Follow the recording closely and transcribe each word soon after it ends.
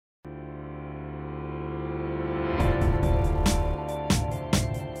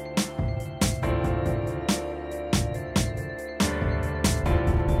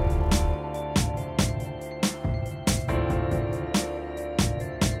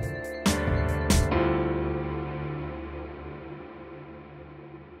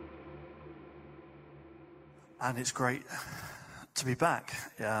And it's great to be back.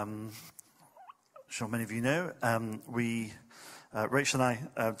 I'm sure many of you know, Rachel and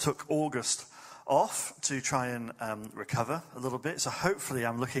I took August off to try and recover a little bit. So hopefully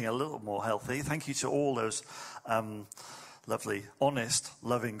I'm looking a little more healthy. Thank you to all those lovely, honest,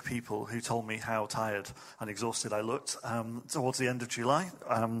 loving people who told me how tired and exhausted I looked towards the end of July.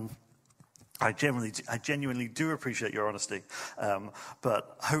 I genuinely do appreciate your honesty,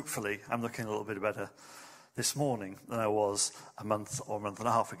 but hopefully I'm looking a little bit better this morning than I was a month or a month and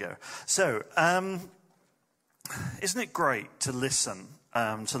a half ago. So, isn't it great to listen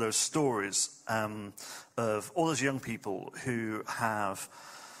to those stories of all those young people who have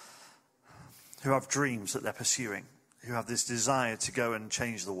dreams that they're pursuing, who have this desire to go and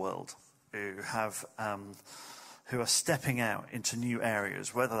change the world, who are stepping out into new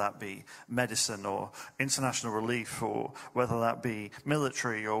areas, whether that be medicine or international relief, or whether that be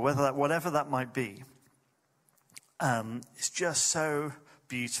military, or whatever that might be. It's just so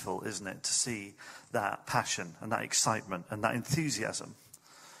beautiful, isn't it, to see that passion and that excitement and that enthusiasm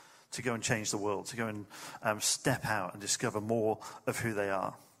to go and change the world, to go and step out and discover more of who they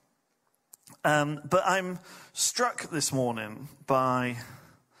are. But I'm struck this morning by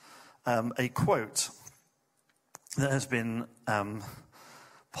a quote that has been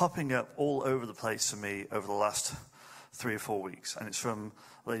popping up all over the place for me over the last 3 or 4 weeks. And it's from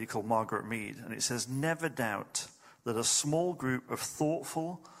a lady called Margaret Mead. And it says, "Never doubt that a small group of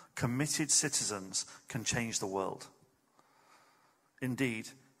thoughtful, committed citizens can change the world. Indeed,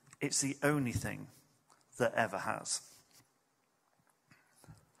 it's the only thing that ever has."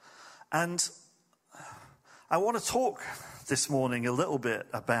 And I want to talk this morning a little bit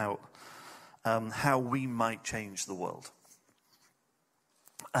about how we might change the world.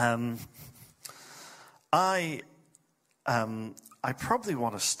 I probably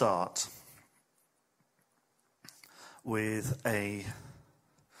want to start I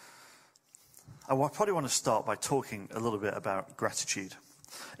probably want to start by talking a little bit about gratitude.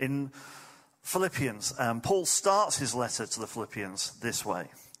 In Philippians, Paul starts his letter to the Philippians this way.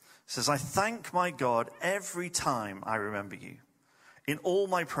 He says, "I thank my God every time I remember you. In all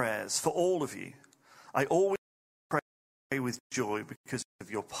my prayers for all of you, I always pray with joy because of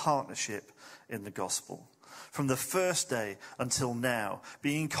your partnership in the gospel. From the first day until now,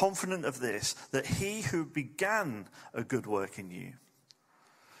 being confident of this, that he who began a good work in you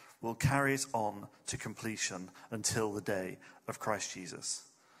will carry it on to completion until the day of Christ Jesus."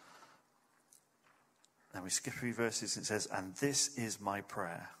 Then we skip a few verses and it says, "And this is my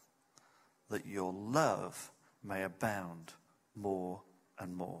prayer, that your love may abound more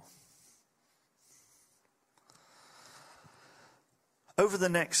and more." Over the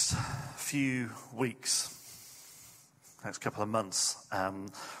next few weeks, next couple of months,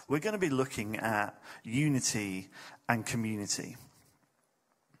 we're going to be looking at unity and community.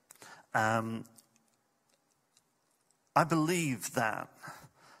 I believe that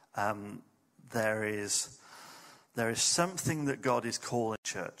there is something that God is calling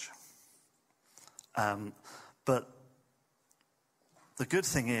church. But the good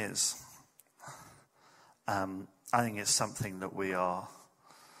thing is, I think it's something that we are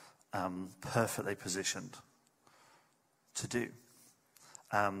perfectly positioned to do.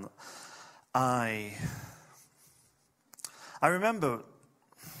 I remember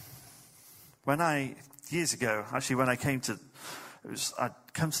years ago, when I came to,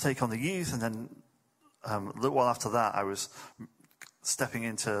 I'd come to take on the youth, and then a little while after that, I was stepping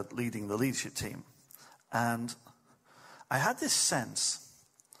into leading the leadership team. And I had this sense,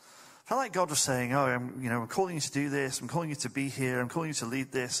 I felt like God was saying, "Oh, I'm calling you to do this. I'm calling you to be here. I'm calling you to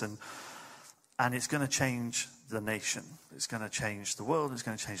lead this, and it's going to change the nation. It's going to change the world. It's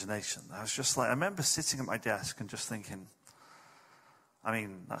going to change the nation." I was just like, I remember sitting at my desk and just thinking,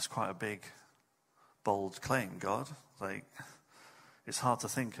 that's quite a big, bold claim, God. Like, it's hard to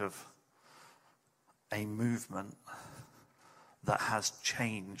think of a movement that has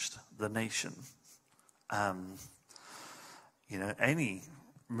changed the nation. Any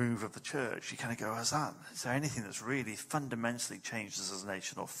move of the church, you kind of go, is there anything that's really fundamentally changed us as a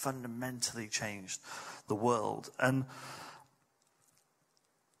nation, or fundamentally changed the world? And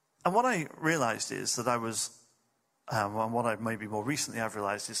what I realized is that and what I maybe more recently I've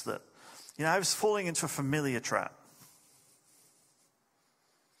realized is that, I was falling into a familiar trap.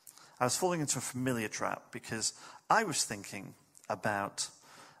 I was falling into a familiar trap because I was thinking about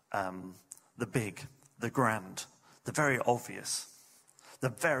the big, the grand, the very obvious, the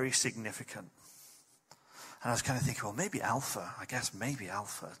very significant. And I was kind of thinking, well, maybe Alpha. I guess maybe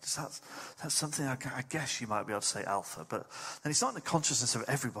Alpha. That's something I guess you might be able to say Alpha. But then it's not in the consciousness of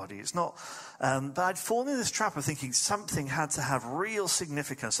everybody. It's not. But I'd fallen in this trap of thinking something had to have real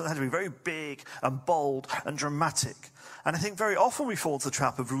significance. Something had to be very big and bold and dramatic. And I think very often we fall into the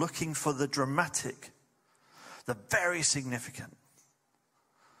trap of looking for the dramatic, the very significant.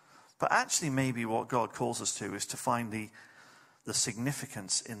 But actually maybe what God calls us to is to find the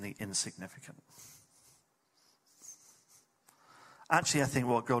significance in the insignificant. Actually, I think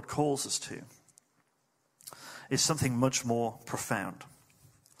what God calls us to is something much more profound.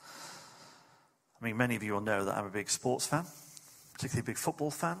 I mean, many of you will know that I'm a big sports fan, particularly a big football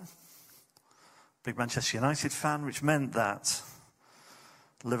fan, big Manchester United fan, which meant that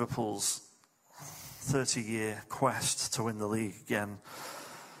Liverpool's 30-year quest to win the league again,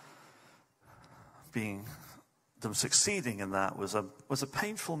 being them succeeding in that was a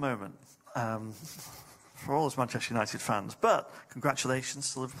painful moment. For all those Manchester United fans. But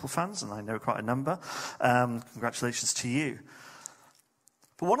congratulations to Liverpool fans, and I know quite a number. Congratulations to you.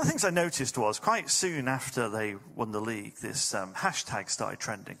 But one of the things I noticed was quite soon after they won the league, this hashtag started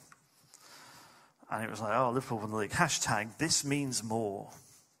trending. And it was like, oh, Liverpool won the league. Hashtag, this means more.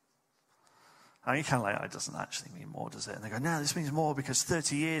 And you kind of like, it doesn't actually mean more, does it? And they go, no, this means more because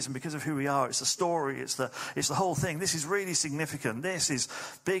 30 years and because of who we are. It's the story. It's the whole thing. This is really significant. This is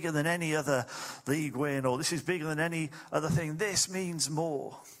bigger than any other league win, or this is bigger than any other thing. This means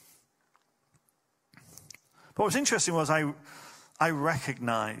more. But what was interesting was I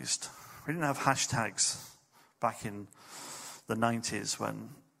recognized, we didn't have hashtags back in the 90s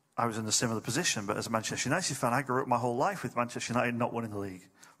when I was in a similar position. But as a Manchester United fan, I grew up my whole life with Manchester United not winning the league.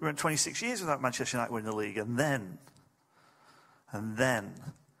 We went 26 years without Manchester United winning the league, and then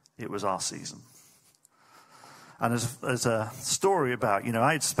it was our season. And there's a story about,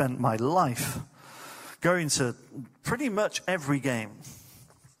 I had spent my life going to pretty much every game,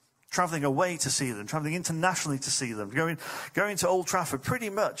 traveling away to see them, traveling internationally to see them, going to Old Trafford pretty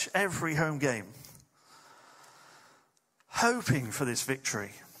much every home game, hoping for this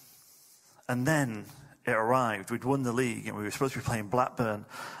victory. And then it arrived. We'd won the league and we were supposed to be playing Blackburn,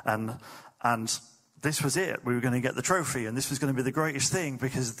 and this was it. We were going to get the trophy, and this was going to be the greatest thing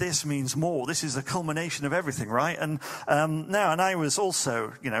because this means more. This is the culmination of everything, right? And I was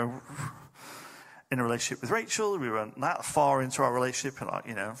also, in a relationship with Rachel. We weren't that far into our relationship,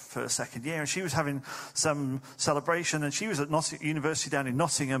 for a second year, and she was having some celebration, and she was at university down in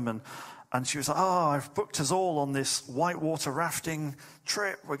Nottingham, and she was like, oh, I've booked us all on this whitewater rafting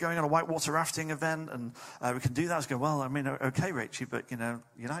trip. We're going on a whitewater rafting event, and we can do that. I was going, well, I mean, okay, Rachie, but,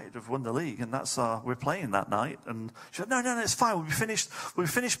 United have won the league, and that's we're playing that night. And she said, no, it's fine. We'll be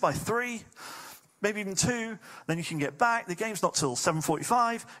finished by 3, maybe even 2. Then you can get back. The game's not till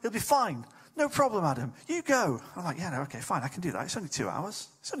 7:45. It'll be fine. No problem, Adam. You go. I'm like, yeah, no, okay, fine. I can do that. It's only 2 hours.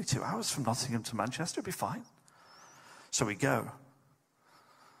 It's only 2 hours from Nottingham to Manchester. It'll be fine. So we go.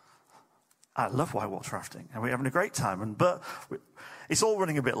 I love whitewater rafting, and we're having a great time. But it's all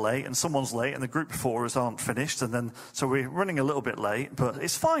running a bit late, and someone's late, and the group before us aren't finished, and then so we're running a little bit late. But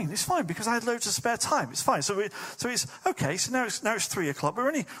it's fine because I had loads of spare time. It's fine. So it's okay. So now it's 3 o'clock. We're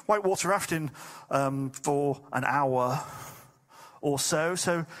only whitewater rafting for an hour or so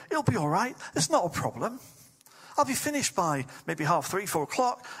it'll be all right. It's not a problem. I'll be finished by maybe 3:30, 4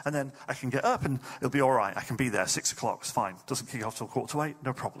 o'clock, and then I can get up, and it'll be all right. I can be there 6 o'clock. It's fine. Doesn't kick off till 7:45.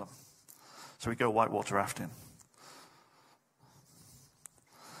 No problem. So we go whitewater rafting.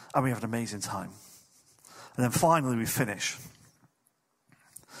 And we have an amazing time. And then finally we finish.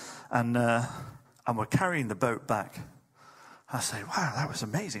 And we're carrying the boat back. I say, wow, that was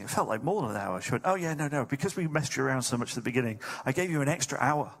amazing. It felt like more than an hour. She went, oh, yeah, no. Because we messed you around so much at the beginning, I gave you an extra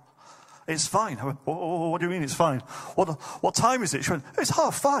hour. It's fine. I went, what do you mean it's fine? What time is it? She went, it's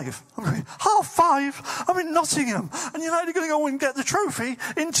 5:30. I'm going, 5:30? I'm in Nottingham, and United are going to go and get the trophy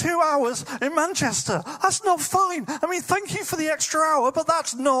in 2 hours in Manchester. That's not fine. I mean, thank you for the extra hour, but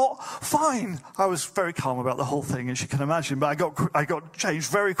that's not fine. I was very calm about the whole thing, as you can imagine, but I got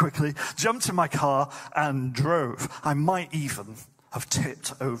changed very quickly, jumped in my car, and drove. I might even have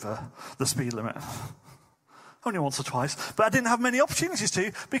tipped over the speed limit. Only once or twice, but I didn't have many opportunities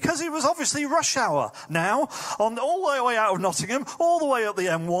to because it was obviously rush hour. Now, on all the way out of Nottingham, all the way up the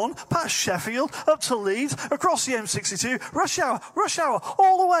M1, past Sheffield, up to Leeds, across the M62, rush hour,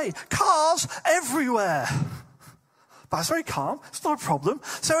 all the way. Cars everywhere. But I was very calm. It's not a problem.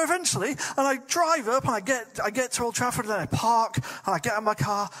 So eventually, and I drive up, and I get to Old Trafford, and then I park, and I get in my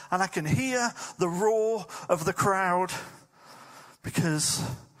car, and I can hear the roar of the crowd because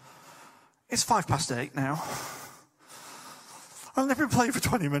it's 8:05 now. And they've been playing for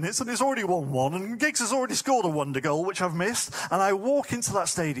 20 minutes and it's already 1-1 and Giggs has already scored a wonder goal, which I've missed. And I walk into that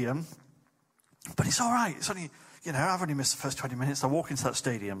stadium, but it's all right. It's only, I've only missed the first 20 minutes. I walk into that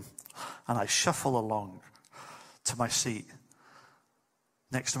stadium and I shuffle along to my seat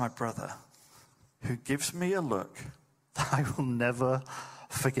next to my brother, who gives me a look that I will never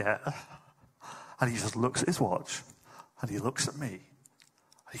forget. And he just looks at his watch and he looks at me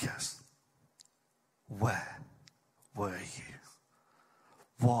and he goes, "Where were you?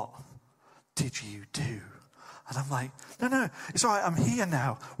 What did you do?" And I'm like, no, it's all right, I'm here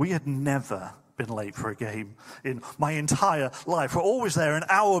now. We had never been late for a game in my entire life. We're always there an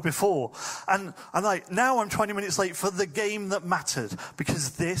hour before. And I'm like, now I'm 20 minutes late for the game that mattered,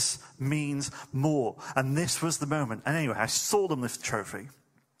 because this means more. And this was the moment. And anyway, I saw them lift the trophy.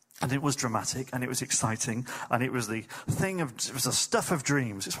 And it was dramatic, and it was exciting, and it was it was a stuff of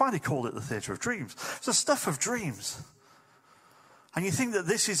dreams. It's why they called it the Theatre of Dreams. It's a stuff of dreams. And you think that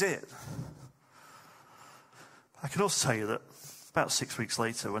this is it. I can also tell you that about 6 weeks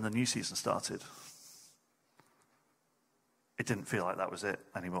later, when the new season started, it didn't feel like that was it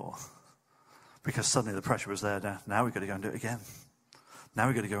anymore. Because suddenly the pressure was there. Now we've got to go and do it again. Now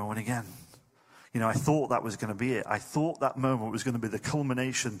we've got to go and win again. I thought that was going to be it. I thought that moment was going to be the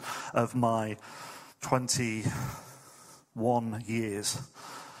culmination of my 21 years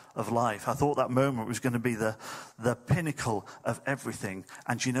of life. I thought that moment was going to be the pinnacle of everything.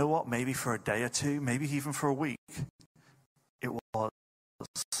 And you know what? Maybe for a day or two, maybe even for a week, it was.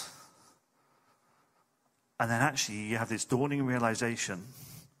 And then actually you have this dawning realization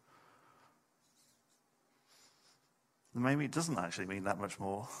that maybe it doesn't actually mean that much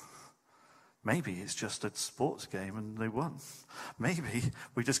more. Maybe it's just a sports game and they won. Maybe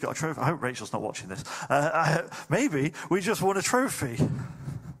we just got a trophy. I hope Rachel's not watching this. Maybe we just won a trophy.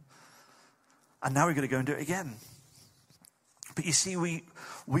 And now we're going to go and do it again. But you see, we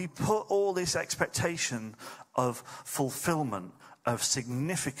put all this expectation of fulfillment, of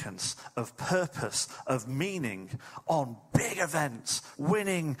significance, of purpose, of meaning on big events,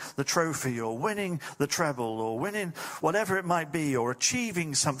 winning the trophy or winning the treble or winning whatever it might be, or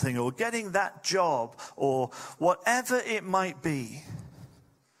achieving something or getting that job or whatever it might be.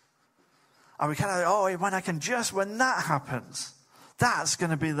 And we kind of, when that happens, that's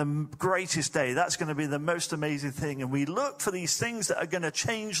going to be the greatest day. That's going to be the most amazing thing. And we look for these things that are going to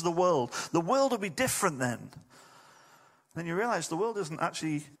change the world. The world will be different then. Then you realize the world isn't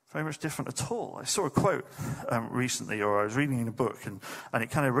actually very much different at all. I saw a quote recently, or I was reading in a book, and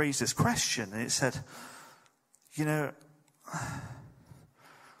it kind of raised this question. And it said,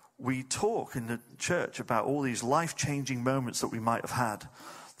 we talk in the church about all these life-changing moments that we might have had,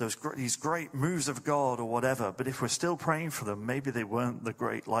 these great moves of God or whatever, but if we're still praying for them, maybe they weren't the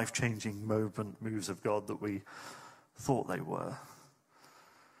great life-changing moves of God that we thought they were.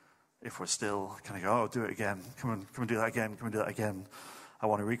 If we're still kind of go, do it again. Come on, do that again. Come and do that again. I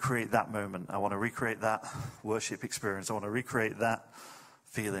want to recreate that moment. I want to recreate that worship experience. I want to recreate that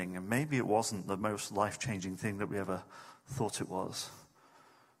feeling. And maybe it wasn't the most life-changing thing that we ever thought it was.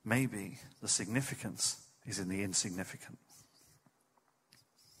 Maybe the significance is in the insignificant.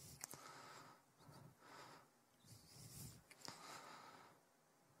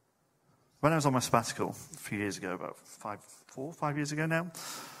 When I was on my sabbatical a few years ago, about 5 years ago now,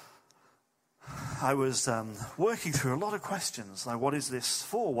 I was working through a lot of questions, like what is this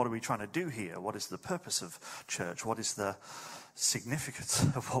for? What are we trying to do here? What is the purpose of church? What is the significance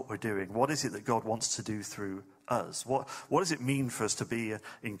of what we're doing? What is it that God wants to do through us? What does it mean for us to be an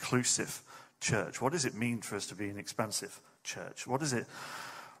inclusive church? What does it mean for us to be an expansive church? What does it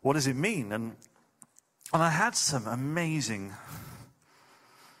mean? And I had some amazing,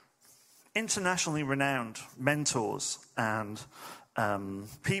 internationally renowned mentors and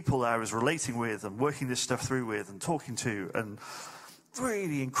people that I was relating with and working this stuff through with and talking to, and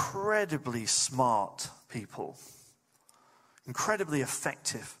really incredibly smart people, incredibly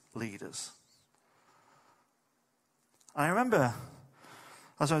effective leaders. I remember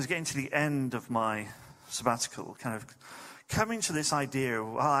as I was getting to the end of my sabbatical, kind of coming to this idea,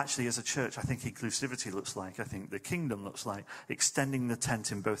 well, actually, as a church, I think inclusivity looks like, I think the kingdom looks like extending the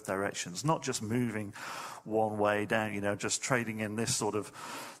tent in both directions, not just moving one way down, just trading in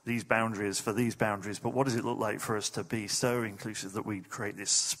these boundaries for these boundaries, but what does it look like for us to be so inclusive that we create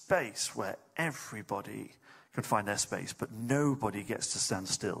this space where everybody can find their space, but nobody gets to stand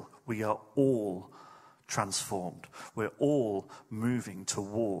still. We are all transformed. We're all moving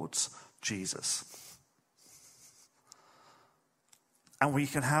towards Jesus. And we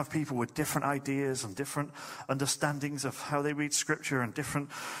can have people with different ideas and different understandings of how they read Scripture and different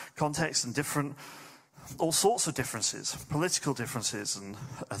contexts and different all sorts of differences, political differences and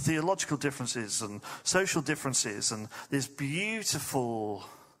theological differences and social differences, and this beautiful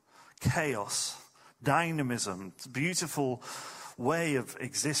chaos, dynamism, beautiful way of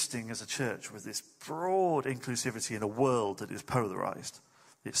existing as a church with this broad inclusivity in a world that is polarized.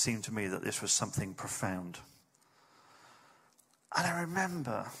 It seemed to me that this was something profound. And I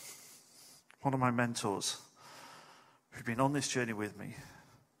remember one of my mentors who'd been on this journey with me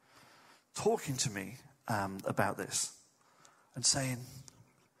talking to me about this and saying,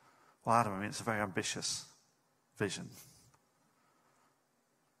 well, Adam, I mean, it's a very ambitious vision.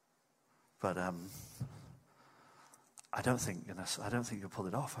 But I don't think you'll pull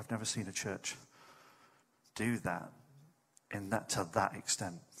it off. I've never seen a church do that to that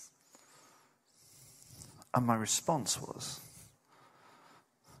extent. And my response was,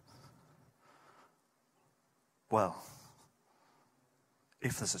 well,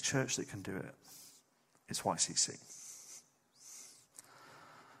 if there's a church that can do it, it's YCC.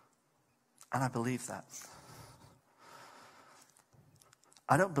 And I believe that.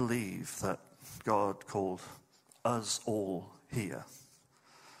 I don't believe that God called us all here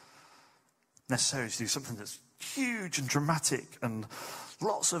necessarily to do something that's huge and dramatic and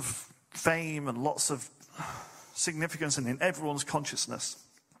lots of fame and lots of significance and in everyone's consciousness.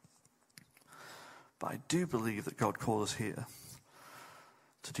 But I do believe that God called us here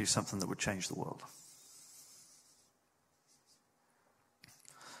to do something that would change the world.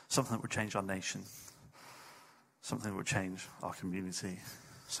 Something that would change our nation. Something that would change our community.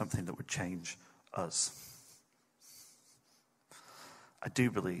 Something that would change us. I do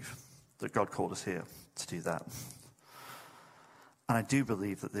believe that God called us here to do that. And I do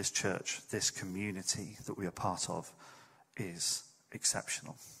believe that this church, this community that we are part of, is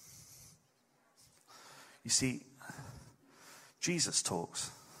exceptional. You see, Jesus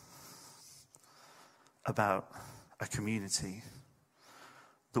talks about a community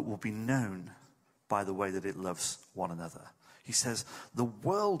that will be known by the way that it loves one another. He says, the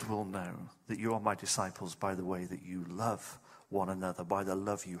world will know that you are my disciples by the way that you love one another, by the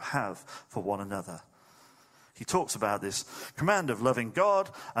love you have for one another. He talks about this command of loving God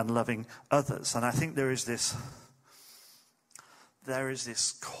and loving others. And I think there is this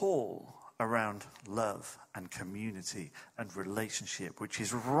call around love and community and relationship, which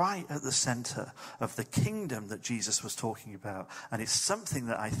is right at the center of the kingdom that Jesus was talking about. And it's something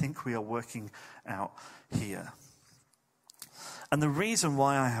that I think we are working out here. And the reason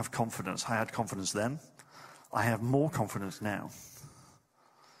why I have confidence, I had confidence then, I have more confidence now.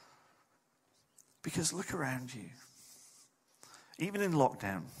 Because look around you. Even in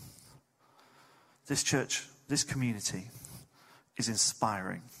lockdown, this church, this community is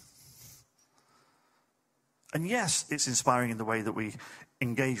inspiring. And yes, it's inspiring in the way that we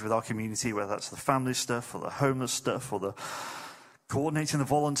engage with our community, whether that's the family stuff or the homeless stuff or the coordinating the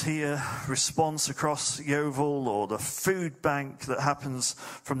volunteer response across Yeovil or the food bank that happens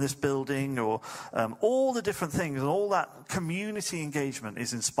from this building or all the different things, and all that community engagement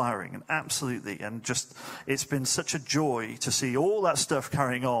is inspiring, and absolutely, and just it's been such a joy to see all that stuff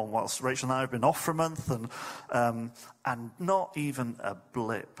carrying on whilst Rachel and I have been off for a month, and not even a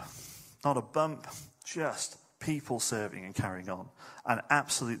blip, not a bump, just people serving and carrying on, and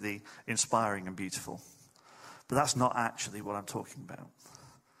absolutely inspiring and beautiful. But that's not actually what I'm talking about.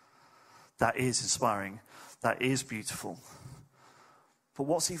 That is inspiring. That is beautiful. But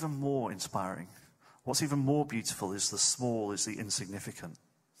what's even more inspiring, what's even more beautiful is the small, is the insignificant.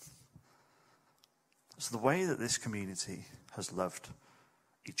 It's the way that this community has loved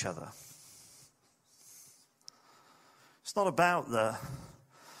each other. It's not about the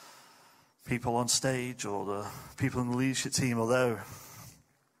people on stage or the people in the leadership team, although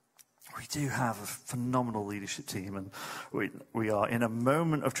we do have a phenomenal leadership team, and we are in a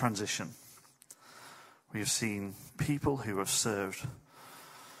moment of transition. We have seen people who have served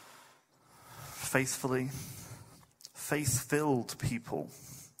faithfully, faith-filled people.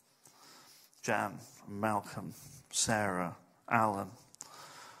 Jan, Malcolm, Sarah, Alan,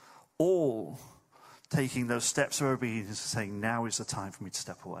 all taking those steps of obedience and saying, now is the time for me to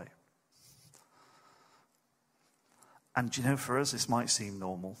step away. And you know, for us, this might seem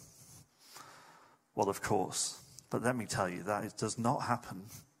normal. Well, of course. But let me tell you that it does not happen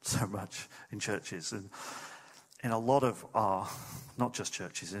so much in churches. And in a lot of our, not just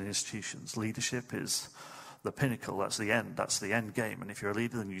churches, in institutions, leadership is the pinnacle. That's the end game. And if you're a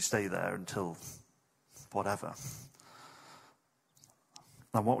leader, then you stay there until whatever.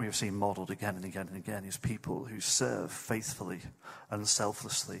 And what we have seen modeled again and again and again is people who serve faithfully and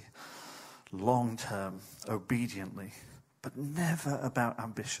selflessly, long-term, obediently, but never about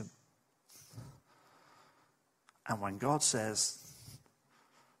ambition. And when God says,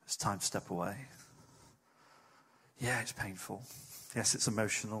 it's time to step away, yeah, it's painful. Yes, it's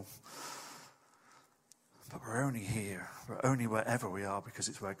emotional. But we're only here. We're only wherever we are because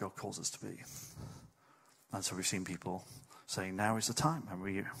it's where God calls us to be. And so we've seen people saying, now is the time.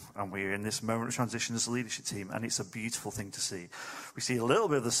 And we're in this moment of transition as a leadership team. And it's a beautiful thing to see. We see a little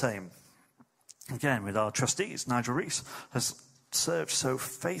bit of the same, again, with our trustees. Nigel Rees has served so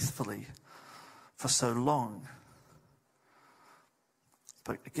faithfully for so long.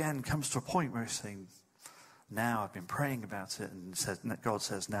 But again, comes to a point where he's saying, now I've been praying about it, and God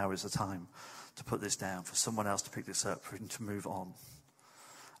says now is the time to put this down, for someone else to pick this up, for him to move on.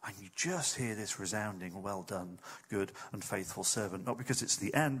 And you just hear this resounding, well done, good and faithful servant. Not because it's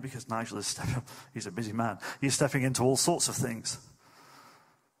the end, because Nigel is he's a busy man. He's stepping into all sorts of things.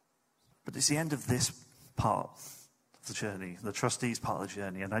 But it's the end of this part of the journey, the trustees part of the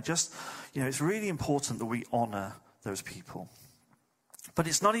journey. And it's really important that we honor those people. But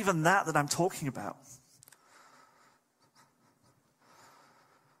it's not even that I'm talking about.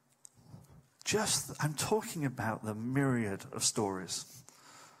 I'm talking about the myriad of stories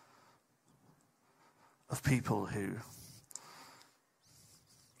of people who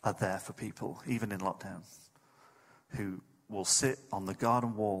are there for people, even in lockdown, who will sit on the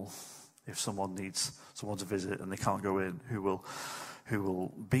garden wall if someone needs someone to visit and they can't go in, who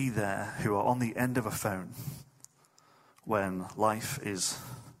will be there, who are on the end of a phone when life is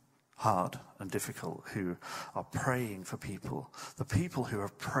hard and difficult, who are praying for people, the people who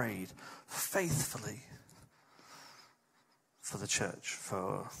have prayed faithfully for the church,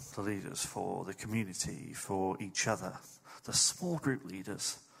 for the leaders, for the community, for each other, the small group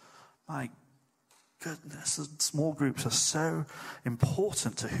leaders. My goodness, the small groups are so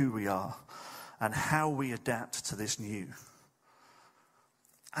important to who we are and how we adapt to this new.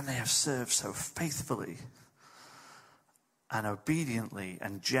 And they have served so faithfully and obediently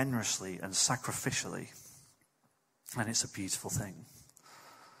and generously and sacrificially. And it's a beautiful thing.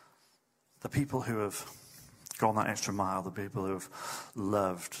 The people who have gone that extra mile, the people who have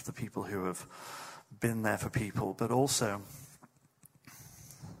loved, the people who have been there for people, but also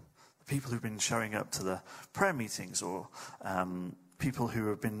the people who've been showing up to the prayer meetings, or people who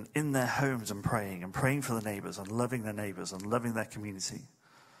have been in their homes and praying for the neighbours and loving their neighbours and loving their community.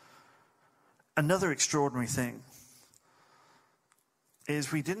 Another extraordinary thing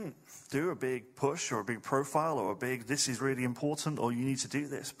is we didn't do a big push or a big profile or a big, this is really important or you need to do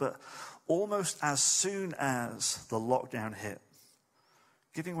this. But almost as soon as the lockdown hit,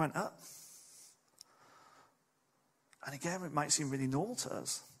 giving went up. And again, it might seem really normal to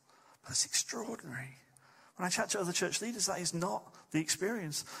us, but it's extraordinary. When I chat to other church leaders, that is not the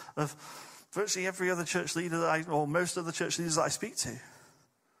experience of virtually every other church leader or most of the church leaders that I speak to.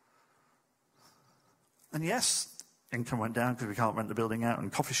 And yes, income went down because we can't rent the building out, and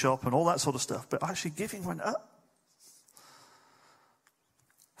coffee shop and all that sort of stuff. But actually giving went up.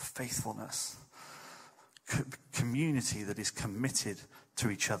 Faithfulness. Community that is committed to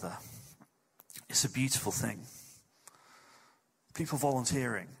each other. It's a beautiful thing. People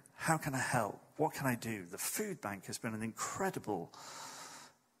volunteering. How can I help? What can I do? The food bank has been an incredible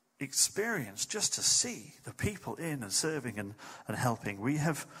experience just to see the people in and serving and helping.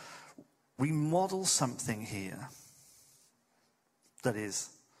 We model something here that is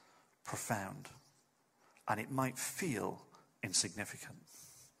profound, and it might feel insignificant.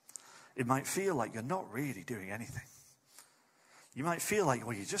 It might feel like you're not really doing anything. You might feel like,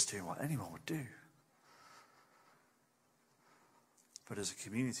 well, you're just doing what anyone would do. But as a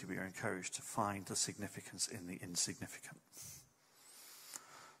community, we are encouraged to find the significance in the insignificant.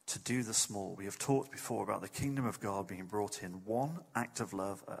 To do the small. We have talked before about the kingdom of God being brought in one act of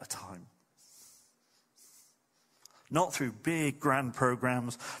love at a time. Not through big grand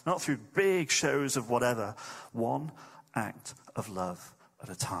programs, not through big shows of whatever. One act of love at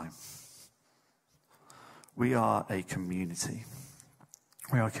a time. We are a community.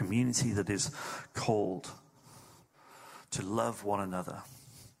 We are a community that is called to love one another,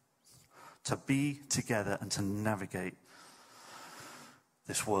 to be together and to navigate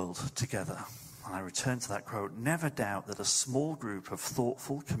this world together. And I return to that quote, never doubt that a small group of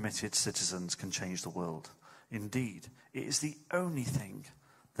thoughtful, committed citizens can change the world. Indeed, it is the only thing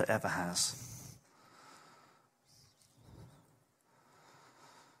that ever has.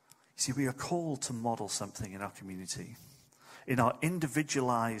 You see, we are called to model something in our community. In our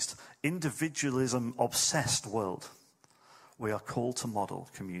individualized, individualism-obsessed world, we are called to model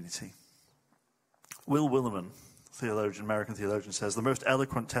community. Will Willimon, American theologian, says the most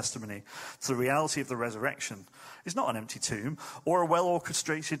eloquent testimony to the reality of the resurrection is not an empty tomb or a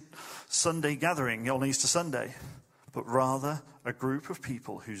well-orchestrated Sunday gathering on Easter Sunday, but rather a group of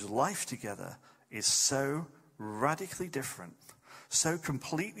people whose life together is so radically different, so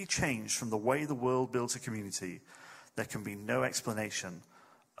completely changed from the way the world builds a community, there can be no explanation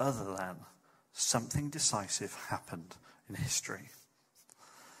other than something decisive happened in history.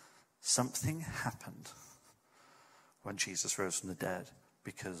 Something happened when Jesus rose from the dead,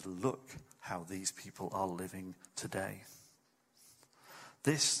 because look how these people are living today.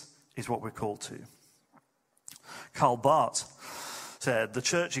 This is what we're called to. Karl Barth said, the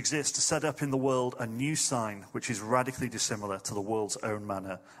church exists to set up in the world a new sign which is radically dissimilar to the world's own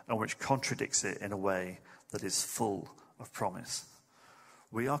manner and which contradicts it in a way that is full of promise.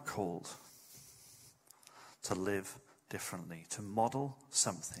 We are called to live differently, to model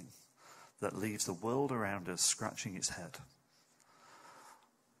something that leaves the world around us scratching its head,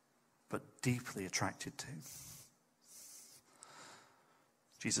 but deeply attracted to.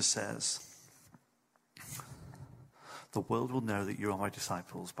 Jesus says, the world will know that you are my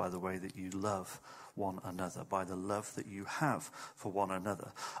disciples by the way that you love one another, by the love that you have for one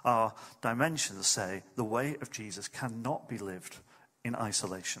another. Our dimensions say the way of Jesus cannot be lived in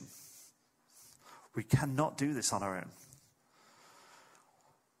isolation. We cannot do this on our own.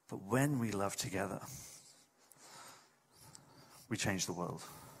 But when we love together, we change the world.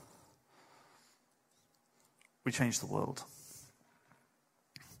 We change the world.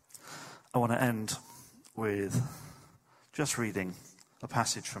 I want to end with just reading a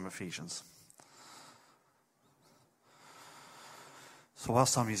passage from Ephesians. So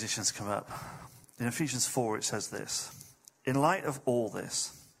whilst our musicians come up, in Ephesians 4 it says this: in light of all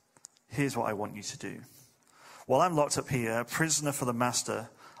this, here's what I want you to do. While I'm locked up here, a prisoner for the master,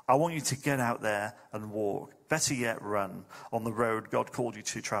 I want you to get out there and walk. Better yet, run on the road God called you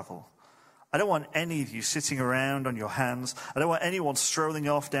to travel. I don't want any of you sitting around on your hands. I don't want anyone strolling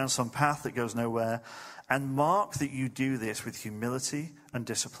off down some path that goes nowhere. And mark that you do this with humility and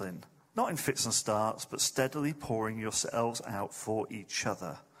discipline, not in fits and starts, but steadily pouring yourselves out for each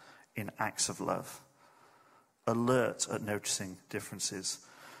other in acts of love. Alert at noticing differences,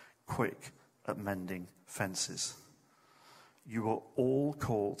 quick at mending fences. You are all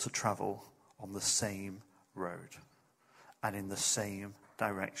called to travel on the same road and in the same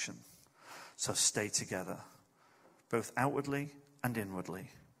direction. So stay together, both outwardly and inwardly.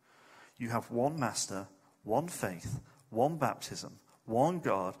 You have one master, one faith, one baptism, one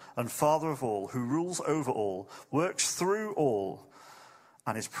God and Father of all, who rules over all, works through all,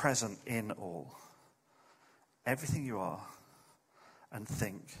 and is present in all. Everything you are and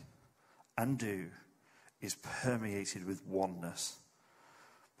think and do is permeated with oneness.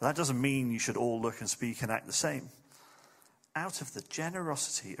 But that doesn't mean you should all look and speak and act the same. Out of the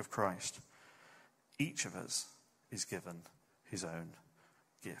generosity of Christ, each of us is given his own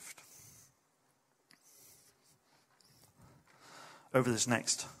gift. Over this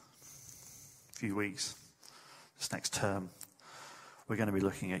next few weeks, this next term, we're going to be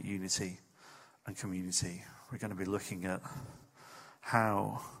looking at unity and community. We're going to be looking at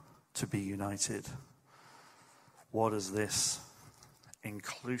how to be united. What does this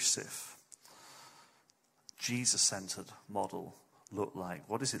inclusive, Jesus-centered model look like?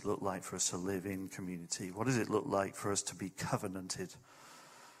 What does it look like for us to live in community? What does it look like for us to be covenanted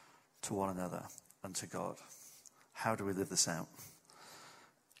to one another and to God? How do we live this out?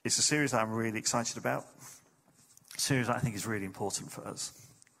 It's a series that I'm really excited about. A series that I think is really important for us.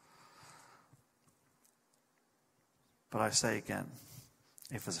 But I say again,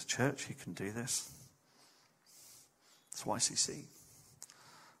 if as a church you can do this, it's YCC.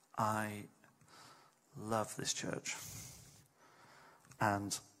 I love this church.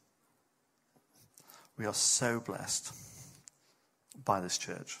 And we are so blessed by this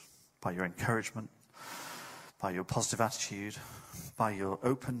church, by your encouragement, by your positive attitude, by your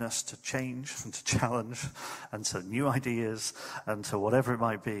openness to change and to challenge and to new ideas and to whatever it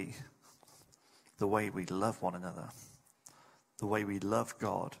might be. The way we love one another, the way we love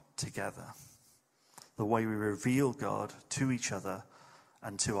God together, the way we reveal God to each other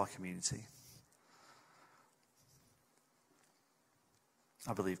and to our community.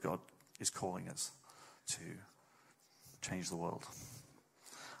 I believe God is calling us to change the world.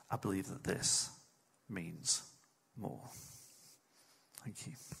 I believe that this means more. Thank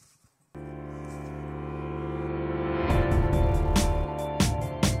you.